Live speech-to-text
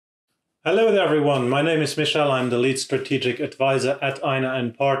Hello there everyone, my name is Michel, I'm the lead strategic advisor at Einar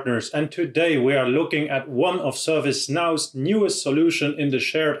Partners, and today we are looking at one of ServiceNow's newest solution in the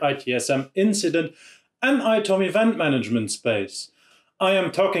shared ITSM incident and ITOM event management space. I am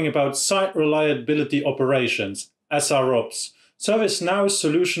talking about Site Reliability Operations, SR Ops, ServiceNow's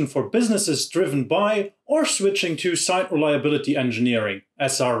solution for businesses driven by or switching to Site Reliability Engineering,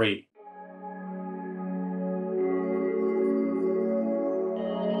 SRE.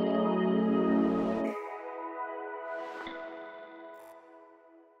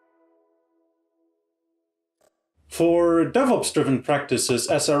 For DevOps-driven practices,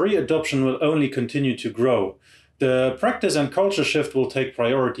 SRE adoption will only continue to grow. The practice and culture shift will take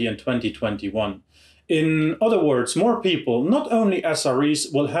priority in 2021. In other words, more people, not only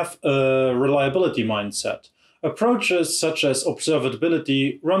SREs, will have a reliability mindset. Approaches such as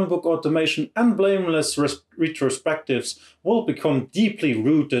observability, runbook automation, and blameless retrospectives will become deeply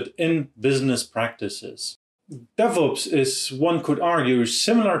rooted in business practices. DevOps is, one could argue,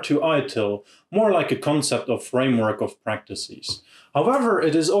 similar to ITIL, more like a concept of framework of practices. However,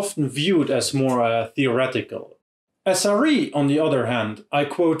 it is often viewed as more theoretical. SRE, on the other hand, I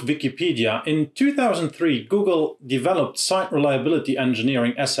quote Wikipedia, in 2003 Google developed Site Reliability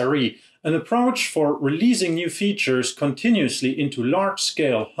Engineering SRE, an approach for releasing new features continuously into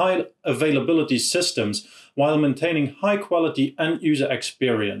large-scale, high-availability systems while maintaining high-quality end-user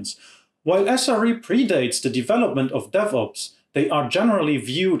experience. While SRE predates the development of DevOps, they are generally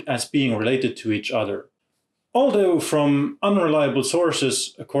viewed as being related to each other. Although from unreliable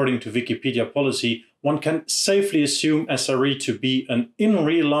sources, according to Wikipedia policy, one can safely assume SRE to be an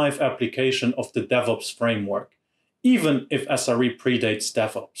in-real-life application of the DevOps framework, even if SRE predates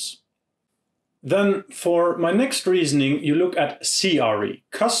DevOps. Then, for my next reasoning, you look at CRE,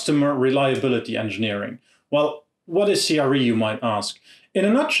 Customer Reliability Engineering. Well, what is CRE, you might ask? In a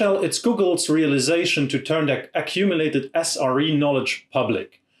nutshell, it's Google's realization to turn their accumulated SRE knowledge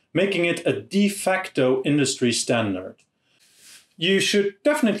public, making it a de facto industry standard. You should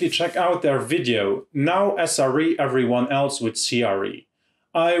definitely check out their video, Now SRE Everyone Else with CRE.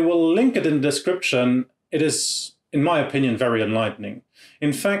 I will link it in the description. It is, in my opinion, very enlightening.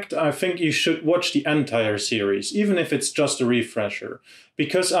 In fact, I think you should watch the entire series, even if it's just a refresher,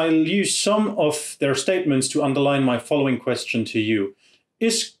 because I'll use some of their statements to underline my following question to you.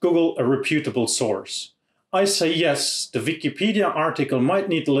 Is Google a reputable source? I say yes, the Wikipedia article might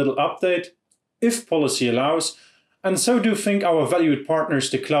need a little update, if policy allows, and so do think our valued partners,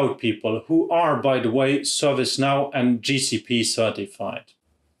 the cloud people, who are, by the way, ServiceNow and GCP certified.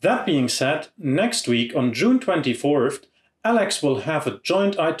 That being said, next week on June 24th, Alex will have a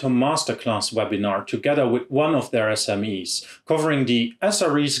joint ITOM Masterclass webinar together with one of their SMEs, covering the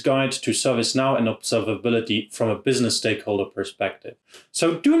SRE's guide to ServiceNow and observability from a business stakeholder perspective.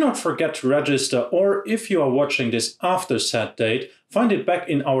 So do not forget to register, or if you are watching this after said date, find it back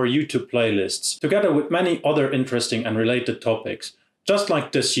in our YouTube playlists, together with many other interesting and related topics, just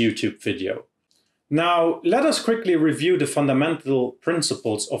like this YouTube video. Now, let us quickly review the fundamental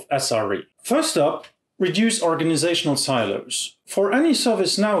principles of SRE. First up, reduce organizational silos. For any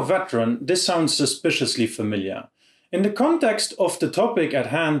ServiceNow veteran, this sounds suspiciously familiar. In the context of the topic at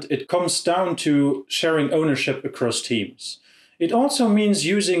hand, it comes down to sharing ownership across teams. It also means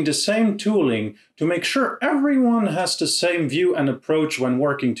using the same tooling to make sure everyone has the same view and approach when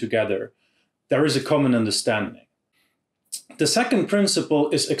working together. There is a common understanding. The second principle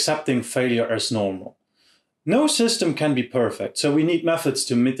is accepting failure as normal. No system can be perfect, so we need methods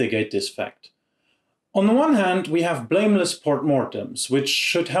to mitigate this fact. On the one hand, we have blameless postmortems, which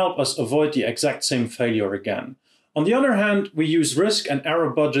should help us avoid the exact same failure again. On the other hand, we use risk and error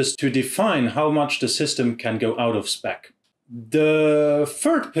budgets to define how much the system can go out of spec. The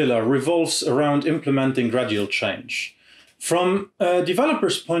third pillar revolves around implementing gradual change. From a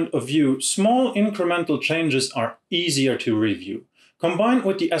developer's point of view, small incremental changes are easier to review. Combined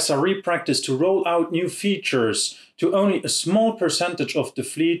with the SRE practice to roll out new features to only a small percentage of the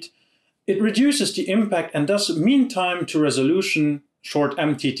fleet, it reduces the impact and thus mean time to resolution, short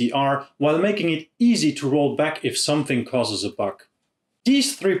MTTR, while making it easy to roll back if something causes a bug.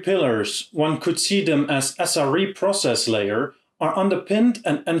 These three pillars, one could see them as SRE process layer, are underpinned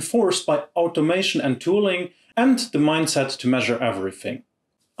and enforced by automation and tooling and the mindset to measure everything.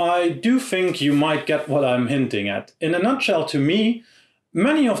 I do think you might get what I'm hinting at. In a nutshell, to me,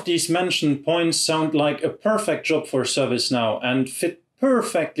 many of these mentioned points sound like a perfect job for ServiceNow and fit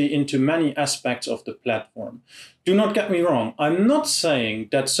perfectly into many aspects of the platform. Do not get me wrong, I'm not saying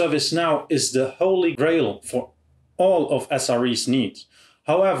that ServiceNow is the holy grail for all of SRE's needs.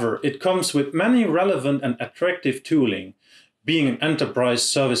 However, it comes with many relevant and attractive tooling. being an enterprise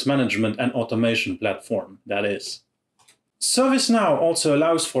service management and automation platform, that is. ServiceNow also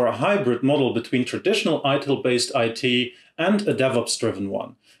allows for a hybrid model between traditional ITIL-based IT and a DevOps-driven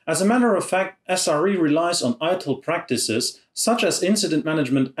one. As a matter of fact, SRE relies on ITIL practices such as incident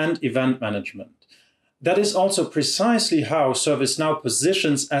management and event management. That is also precisely how ServiceNow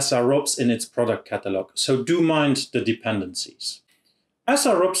positions SR Ops in its product catalog, so do mind the dependencies.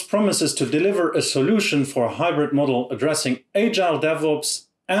 SR Ops promises to deliver a solution for a hybrid model addressing agile DevOps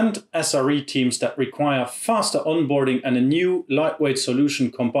and SRE teams that require faster onboarding and a new lightweight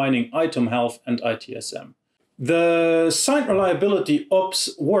solution combining ITOM Health and ITSM. The Site Reliability Ops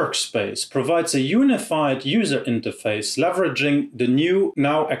workspace provides a unified user interface leveraging the new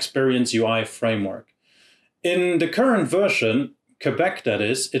Now Experience UI framework. In the current version, Quebec that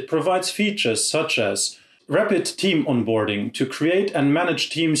is, it provides features such as rapid team onboarding to create and manage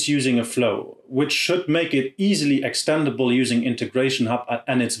teams using a flow, which should make it easily extendable using Integration Hub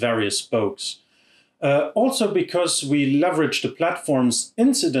and its various spokes. Also because we leverage the platform's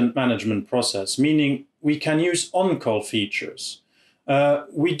incident management process, meaning we can use on-call features.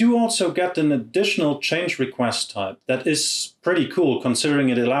 We do also get an additional change request type that is pretty cool considering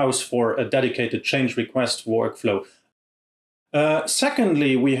it allows for a dedicated change request workflow.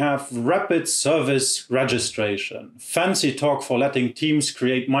 Secondly, we have rapid service registration, fancy talk for letting teams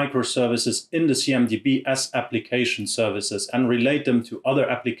create microservices in the CMDB as application services and relate them to other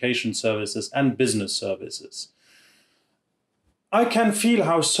application services and business services. I can feel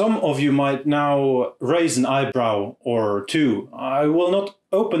how some of you might now raise an eyebrow or two. I will not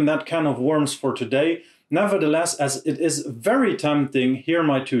open that can of worms for today. Nevertheless, as it is very tempting, here are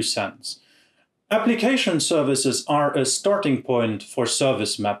my 2 cents. Application services are a starting point for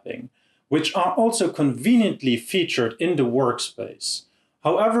service mapping, which are also conveniently featured in the workspace.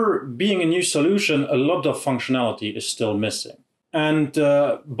 However, being a new solution, a lot of functionality is still missing. And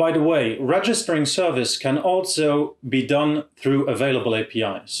by the way, registering service can also be done through available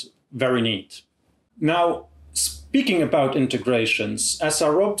APIs. Very neat. Now, speaking about integrations,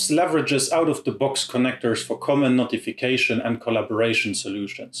 SR Ops leverages out-of-the-box connectors for common notification and collaboration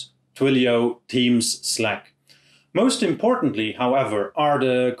solutions. Twilio, Teams, Slack. Most importantly, however, are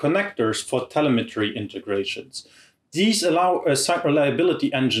the connectors for telemetry integrations. These allow a site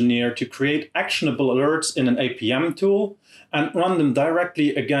reliability engineer to create actionable alerts in an APM tool and run them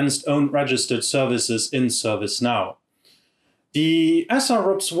directly against own registered services in ServiceNow. The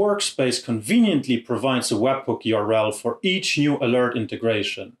SR Ops workspace conveniently provides a webhook URL for each new alert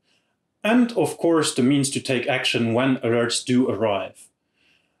integration, and of course the means to take action when alerts do arrive.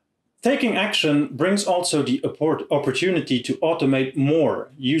 Taking action brings also the opportunity to automate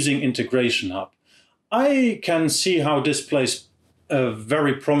more using Integration Hub. I can see how this plays a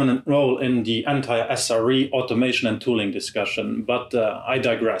very prominent role in the entire SRE automation and tooling discussion, but I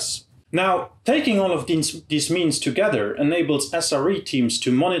digress. Now, taking all of these means together enables SRE teams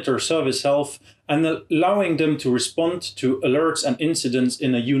to monitor service health and allowing them to respond to alerts and incidents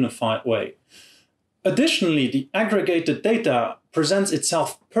in a unified way. Additionally, the aggregated data presents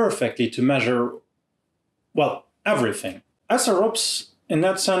itself perfectly to measure, well, everything. SR Ops, in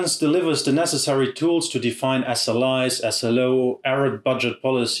that sense, delivers the necessary tools to define SLIs, SLO, error budget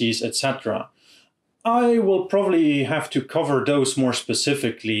policies, etc. I will probably have to cover those more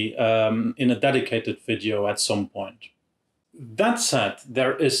specifically in a dedicated video at some point. That said,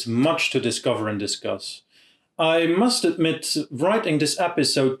 there is much to discover and discuss. I must admit, writing this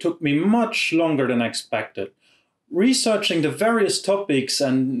episode took me much longer than expected. Researching the various topics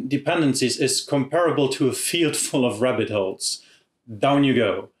and dependencies is comparable to a field full of rabbit holes. Down you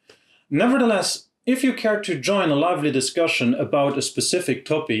go. Nevertheless, if you care to join a lively discussion about a specific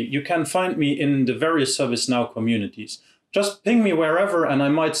topic, you can find me in the various ServiceNow communities. Just ping me wherever and I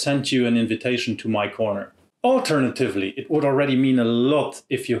might send you an invitation to my corner. Alternatively, it would already mean a lot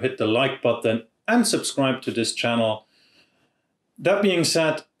if you hit the like button and subscribe to this channel. That being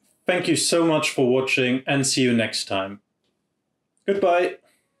said, thank you so much for watching and see you next time. Goodbye.